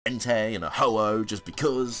Entei and a Ho-Oh just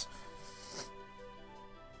because.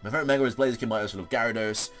 My favorite Mega is Blaziken, my also love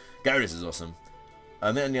Gyarados. Gyarados is awesome.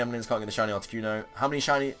 And then the Eminence can't get the shiny Articuno. How many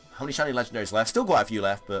shiny legendaries left? Still quite a few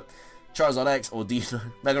left, but Charizard X or Dino.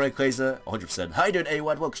 Mega Rayquaza, 100%. How you doing,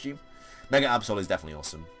 A-Wad? Welcome, stream. Mega Absol is definitely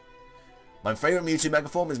awesome. My favorite Mewtwo Mega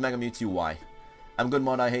form is Mega Mewtwo Y. I'm good,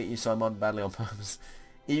 mod. I hate you, so I mod badly on purpose.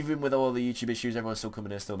 Even with all the YouTube issues, everyone's still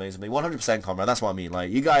coming in, still amazing me. 100%, comrade. That's what I mean. Like,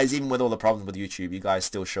 you guys, even with all the problems with YouTube, you guys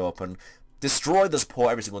still show up and destroy the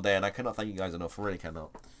support every single day, and I cannot thank you guys enough. I really cannot.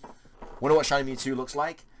 Wonder what shiny Mewtwo looks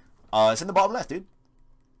like? It's in the bottom left, dude.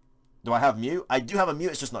 Do I have Mew? I do have a Mew,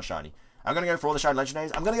 it's just not shiny. I'm going to go for all the shiny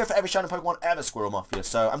legendaries. I'm going to go for every shiny Pokemon ever, Squirrel Mafia.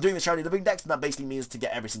 So I'm doing the shiny living dex, and that basically means to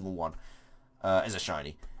get every single one as a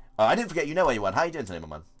shiny. I didn't forget, you know where you went. How you doing today, my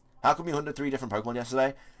man? How come you hunted 3 different Pokemon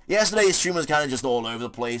yesterday? Yesterday's stream was kind of just all over the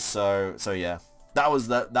place, so yeah. That was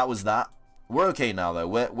that. We're okay now, though.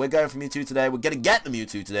 We're going for Mewtwo today. We're going to get the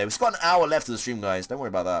Mewtwo today. We've got an hour left of the stream, guys. Don't worry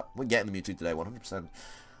about that. We're getting the Mewtwo today, 100%.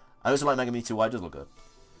 I also like Mega Mewtwo Y. It does look good.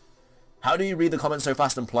 How do you read the comments so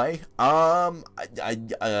fast and play? I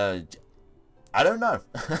don't know.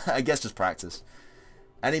 I guess just practice.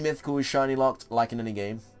 Any mythical is shiny locked, like in any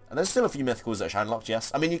game. And there's still a few mythicals that are shiny locked,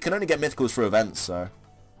 yes. I mean, you can only get mythicals through events, so.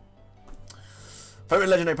 Favorite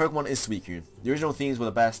legendary Pokemon is Suicune. The original themes were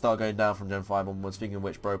the best, start going down from Gen 5 onwards. Speaking of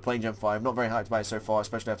which, bro, playing Gen 5, not very hyped about it so far,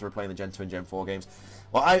 especially after replaying the Gen 2 and Gen 4 games.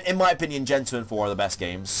 Well, in my opinion, Gen 2 and 4 are the best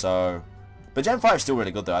games, so. But Gen 5 is still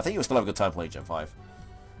really good, though. I think you'll still have a good time playing Gen 5.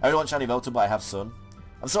 I only want shiny Velta, but I have Sun.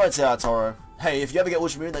 I'm sorry to say that, Toro. Hey, if you ever get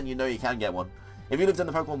Ultra Moon, then you know you can get one. If you lived in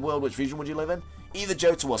the Pokemon world, which region would you live in? Either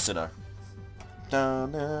Johto or Sinnoh.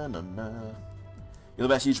 You're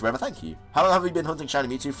the best YouTuber ever, thank you. How long have we been hunting shiny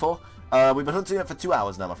Mewtwo for? We've been hunting it for 2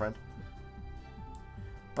 hours now, my friend.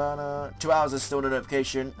 But 2 hours is still no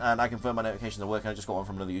notification, and I confirm my notifications are working. I just got one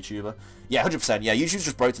from another YouTuber. Yeah, 100%. Yeah, YouTube's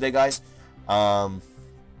just broke today, guys.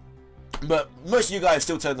 But most of you guys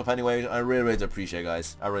still turned up anyway. I really, really do appreciate it,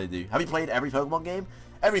 guys. I really do. Have you played every Pokemon game?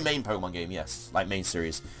 Every main Pokemon game, yes. Like, main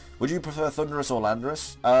series. Would you prefer Thundurus or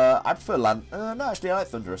Landorus? I prefer no, actually, I like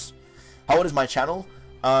Thundurus. How old is my channel?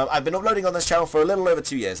 I've been uploading on this channel for a little over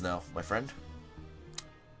 2 years now, my friend.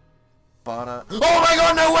 But, oh my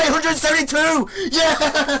god, no way! 172!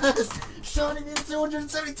 Yes! Shining in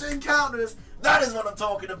 272 encounters! That is what I'm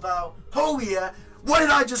talking about! Oh yeah! What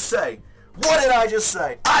did I just say? What did I just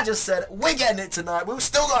say? I just said, we're getting it tonight, we've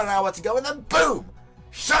still got an hour to go, and then boom!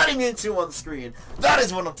 Shining Mewtwo on screen. That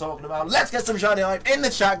is what I'm talking about. Let's get some shiny hype in the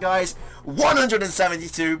chat, guys.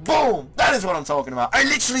 172. Boom! That is what I'm talking about. I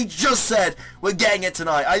literally just said we're getting it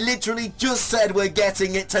tonight. I literally just said we're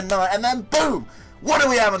getting it tonight, and then boom! What do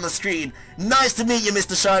we have on the screen? Nice to meet you,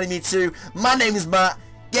 Mr. Shiny Mewtwo. My name is Matt.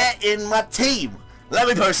 Get in my team. Let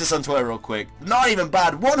me post this on Twitter real quick. Not even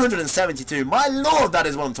bad. 172. My lord, that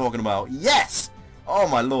is what I'm talking about. Yes! Oh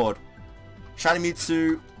my lord. Shiny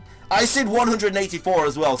Mewtwo. I said 184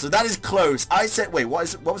 as well, so that is close. I said, wait, what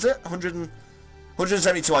was it?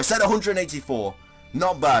 172. I said 184.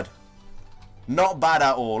 Not bad. Not bad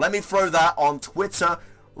at all. Let me throw that on Twitter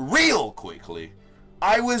real quickly.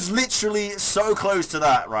 I was literally so close to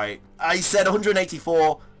that, right? I said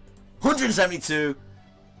 184, 172.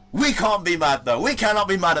 We can't be mad, though. We cannot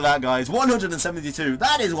be mad at that, guys. 172.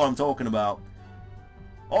 That is what I'm talking about.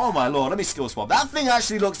 Oh, my lord. Let me skill swap. That thing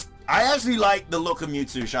actually looks... I actually like the look of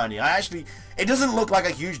Mewtwo shiny. It doesn't look like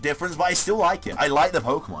a huge difference, but I still like it. I like the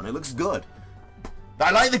Pokemon. It looks good. I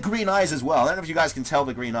like the green eyes as well. I don't know if you guys can tell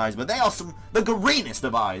the green eyes, but they are the greenest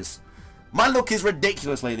of eyes. My look is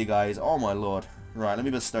ridiculous lately, guys. Oh, my lord. Right, let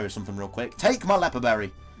me bestow something real quick. Take my Leper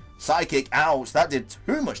Berry. Psychic. Ouch, that did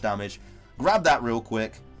too much damage. Grab that real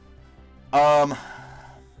quick. Now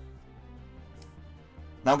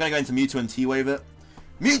I'm going to go into Mewtwo and T-Wave it.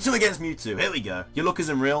 Mewtwo against Mewtwo. Here we go. Your look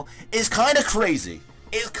isn't real. It's kind of crazy.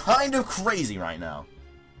 It's kind of crazy right now.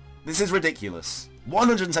 This is ridiculous.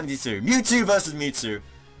 172. Mewtwo versus Mewtwo.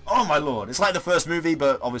 Oh my lord. It's like the first movie,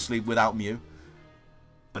 but obviously without Mew.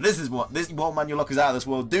 But this, man, your luck is out of this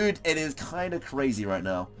world. Dude, it is kind of crazy right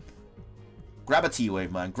now. Grab a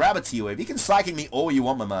T-Wave, man. Grab a T-Wave. You can Psychic me all you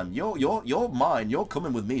want, my man. You're mine. You're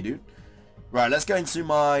coming with me, dude. Right, let's go into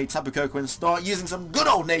my Tapu Koko and start using some good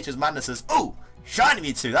old nature's madnesses. Ooh! Shiny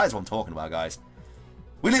Mewtwo, that is what I'm talking about, guys.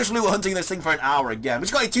 We literally were hunting this thing for an hour again. We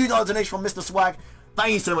just got a $2 donation from Mr. Swag.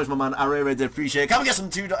 Thank you so much, my man. I really, really do appreciate it. Can we get some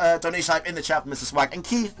donation hype in the chat from Mr. Swag? And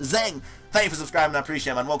Keith Zeng, thank you for subscribing. I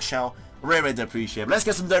appreciate it, man. Welcome, channel. Really, really do appreciate it. But let's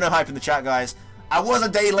get some dono hype in the chat, guys. I was a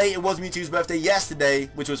day late. It was Mewtwo's birthday yesterday,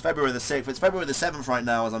 which was February the 6th. It's February the 7th right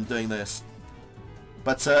now as I'm doing this.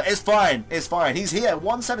 But it's fine. It's fine. He's here.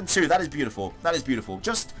 172. That is beautiful. That is beautiful.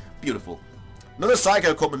 Just beautiful. Another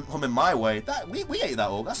Psycho coming my way. We ate that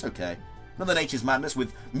all. That's okay. Another Nature's Madness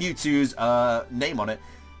with Mewtwo's name on it.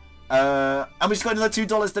 And we just got another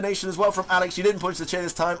 $2 donation as well from Alex. You didn't punch the chair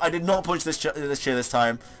this time. I did not punch this chair this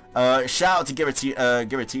time. Shout out to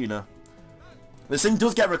Giratina. This thing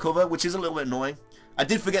does get recover, which is a little bit annoying. I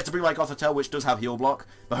did forget to bring my Gothitelle, which does have heal block,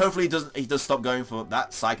 but hopefully he does stop going for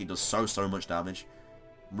that. Psychic does so much damage.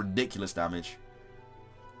 Ridiculous damage.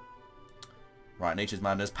 Right, Nature's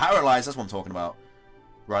Madness. Paralyzed, that's what I'm talking about.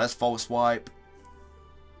 Right, let's false swipe.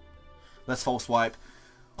 Let's false swipe.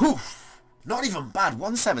 Whew. Not even bad.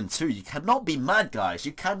 172. You cannot be mad, guys.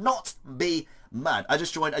 You cannot be mad. I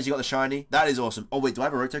just joined as you got the shiny. That is awesome. Oh, wait, do I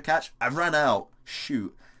have a Roto catch? I ran out.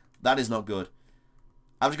 Shoot. That is not good.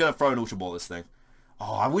 I'm just going to throw an Ultra Ball this thing.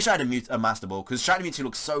 Oh, I wish I had a Master Ball, because Shiny Mewtwo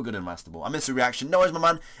looks so good in Master Ball. I missed the reaction. No worries, my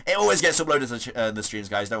man. It always gets uploaded to the streams,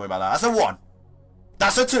 guys. Don't worry about that. That's a 1.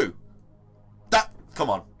 That's a 2. Come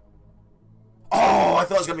on. Oh, I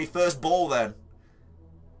thought it was going to be first ball then.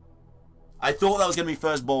 I thought that was going to be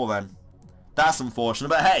first ball then. That's unfortunate,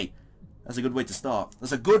 but hey, that's a good way to start.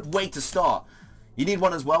 That's a good way to start. You need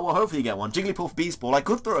one as well? Well, hopefully you get one. Jigglypuff Beast Ball. I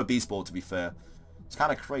could throw a Beast Ball, to be fair. It's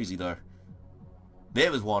kind of crazy, though.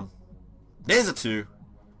 There was 1. There's a 2.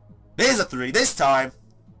 There's a 3. This time.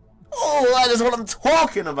 Oh, that is what I'm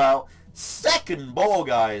talking about. Second ball,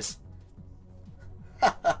 guys.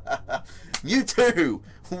 Mewtwo,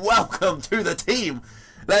 welcome to the team.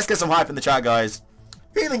 Let's get some hype in the chat, guys.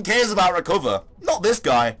 Who even cares about recover? Not this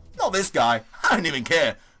guy. Not this guy. I don't even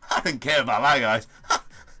care. I don't care about that, guys.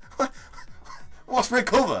 What's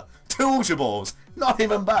recover? 2 Ultra Balls. Not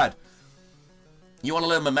even bad. You want to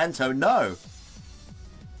learn Memento? No.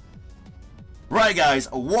 Right, guys.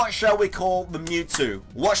 What shall we call the Mewtwo?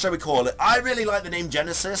 What shall we call it? I really like the name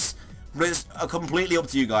Genesis, but it's completely up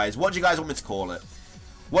to you guys. What do you guys want me to call it?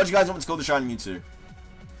 What do you guys want me to call the shiny Mewtwo?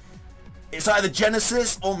 It's either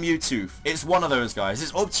Genesis or Mewtwo. It's one of those, guys.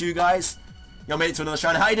 It's up to you guys. Y'all made it to another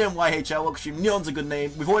shiny. How you doing, YHL? Welcome to Neon's a good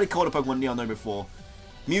name. We've already called a Pokemon Neon though before.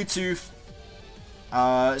 Mewtwo.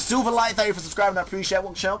 Silverlight, thank you for subscribing. I appreciate it.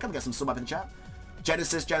 Welcome, come get some sub up in the chat.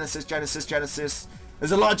 Genesis, Genesis, Genesis, Genesis.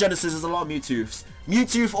 There's a lot of Genesis. There's a lot of Mewtwo's.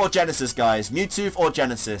 Mewtwo or Genesis, guys. Mewtwo or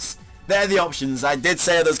Genesis. They're the options. I did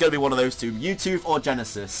say there's going to be one of those two. Mewtwo or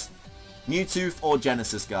Genesis. Mewtwo or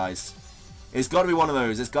Genesis, guys. It's got to be one of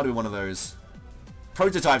those. It's got to be one of those.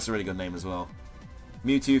 Prototype's a really good name as well.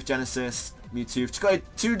 Mewtwo, Genesis, Mewtwo. Just got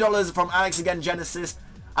 $2 from Alex again, Genesis.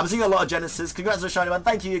 I'm seeing a lot of Genesis. Congrats on the shiny man.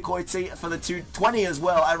 Thank you, Koiti, for the 220 as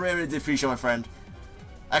well. I really did appreciate my friend.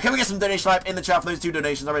 Can we get some donation hype in the chat for those 2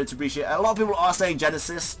 donations? I really do appreciate it. A lot of people are saying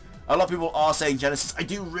Genesis. A lot of people are saying Genesis. I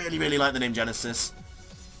do really like the name Genesis.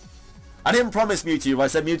 I didn't promise Mewtwo. I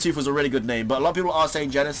said Mewtwo was a really good name, but a lot of people are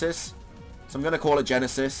saying Genesis. So I'm going to call it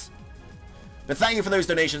Genesis. But thank you for those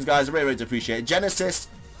donations, guys. I really do appreciate it. Genesis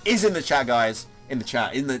is in the chat, guys. In the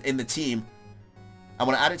chat. In the team. I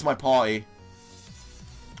want to add it to my party.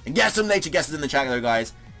 And get some nature guesses in the chat, though,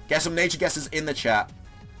 guys. Get some nature guesses in the chat.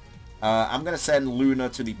 I'm going to send Luna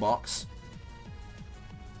to the box.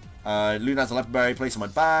 Luna has a leopard place in my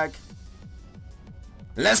bag.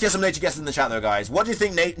 Let's get some nature guesses in the chat, though, guys. What do you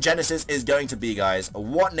think Genesis is going to be, guys?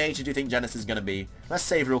 What nature do you think Genesis is going to be? Let's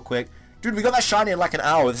save real quick. Dude, we got that shiny in like an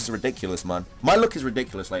hour. This is ridiculous, man. My look is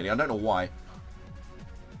ridiculous lately. I don't know why.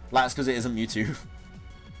 That's because it isn't Mewtwo.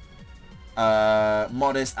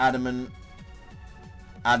 Modest, adamant.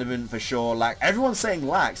 Adamant for sure. Lax. Everyone's saying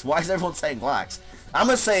lax. Why is everyone saying lax? I'm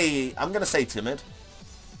gonna say timid.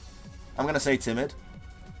 I'm gonna say timid.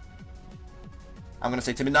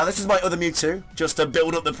 Now this is my other Mewtwo, just to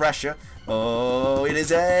build up the pressure. Oh, it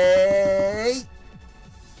is a...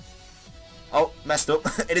 Oh, messed up.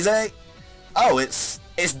 It is a... Oh, it's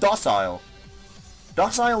docile.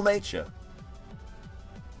 Docile nature.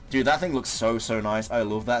 Dude, that thing looks so nice. I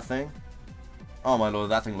love that thing. Oh my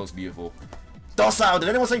lord, that thing looks beautiful. Docile. Did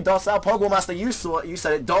anyone say docile? Pokemon Master, you saw it. You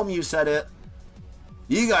said it. Dom, you said it.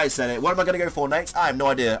 You guys said it. What am I going to go for next? I have no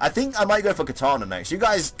idea. I think I might go for Katana next. You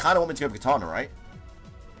guys kind of want me to go for Katana, right?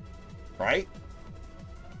 Right?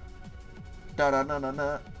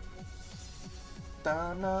 Da-da-na-na-na.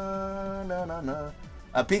 Da-na-na-na-na.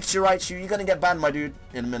 Pikachu Raichu, you're going to get banned, my dude,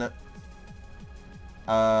 in a minute.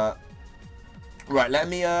 Right, let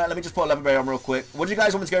me just put a level berry on real quick. What do you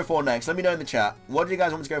guys want me to go for next? Let me know in the chat. What do you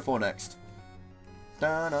guys want me to go for next?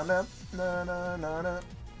 Da-na-na-na-na-na-na.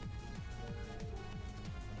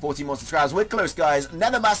 40 more subscribers. We're close, guys.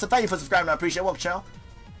 Nethermaster, thank you for subscribing. I appreciate it. Welcome, Chow.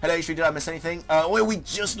 Hello, HDvee. Did I miss anything? Well, we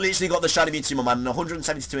just literally got the shiny Mewtwo, my man.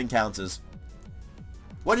 172 encounters.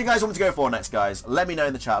 What do you guys want me to go for next, guys? Let me know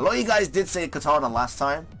in the chat. A lot of you guys did say Katana last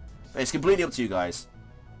time, but it's completely up to you guys.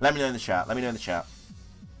 Let me know in the chat. Let me know in the chat.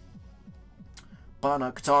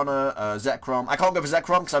 Katana, Zekrom. I can't go for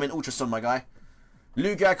Zekrom because I'm in Ultra Sun, my guy.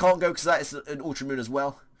 Lugia I can't go because that is an Ultra Moon as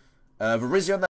well. Virizion.